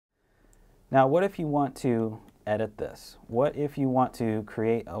Now, what if you want to edit this? What if you want to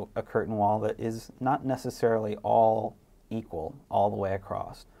create a curtain wall that is not necessarily all equal all the way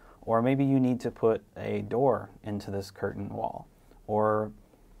across? Or maybe you need to put a door into this curtain wall, or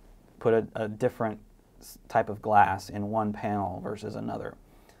put a different type of glass in one panel versus another.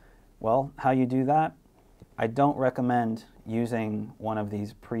 Well, how you do that? I don't recommend using one of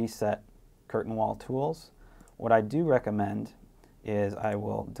these preset curtain wall tools. What I do recommend is I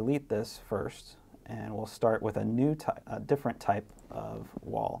will delete this first, and we'll start with a different type of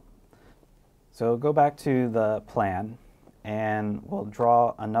wall. So go back to the plan, and we'll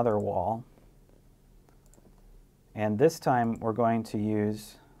draw another wall. And this time we're going to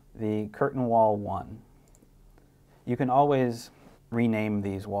use the curtain wall 1. You can always rename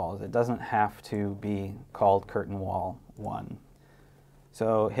these walls. It doesn't have to be called curtain wall 1.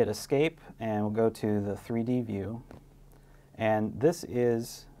 So hit escape, and we'll go to the 3D view. And this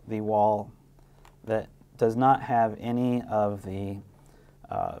is the wall that does not have any of the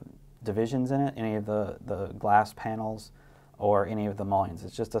divisions in it, any of the glass panels or any of the mullions.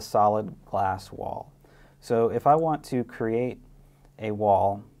 It's just a solid glass wall. So if I want to create a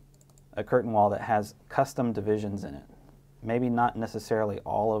wall, a curtain wall that has custom divisions in it, maybe not necessarily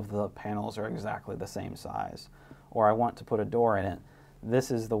all of the panels are exactly the same size, or I want to put a door in it, this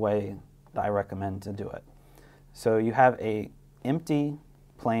is the way that I recommend to do it. So you have a empty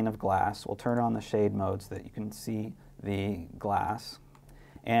plane of glass. We'll turn on the shade mode so that you can see the glass.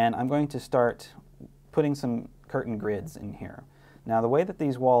 And I'm going to start putting some curtain grids in here. Now, the way that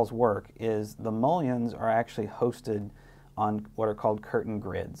these walls work is the mullions are actually hosted on what are called curtain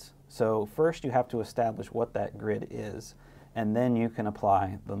grids. So first you have to establish what that grid is, and then you can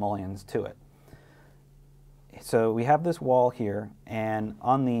apply the mullions to it. So we have this wall here, and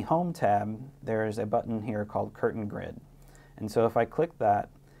on the Home tab there's a button here called Curtain Grid. And so if I click that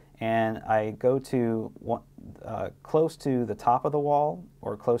and I go to close to the top of the wall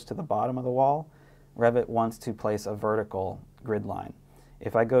or close to the bottom of the wall, Revit wants to place a vertical grid line.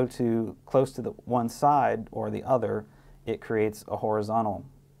 If I go to close to the one side or the other, it creates a horizontal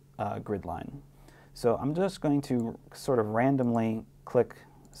grid line. So I'm just going to sort of randomly click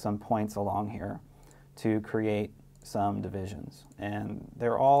some points along here to create some divisions. And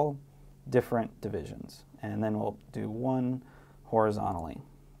they're all different divisions. And then we'll do one horizontally.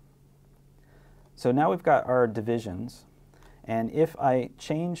 So now we've got our divisions. And if I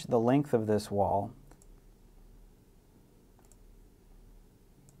change the length of this wall,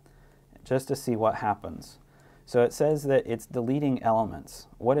 just to see what happens. So it says that it's deleting elements.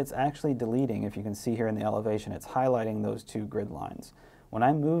 What it's actually deleting, if you can see here in the elevation, it's highlighting those two grid lines. When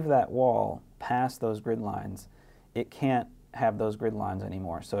I move that wall past those grid lines, it can't have those grid lines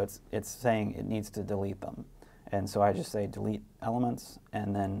anymore. So it's saying it needs to delete them. And so I just say delete elements,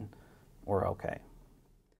 and then we're okay.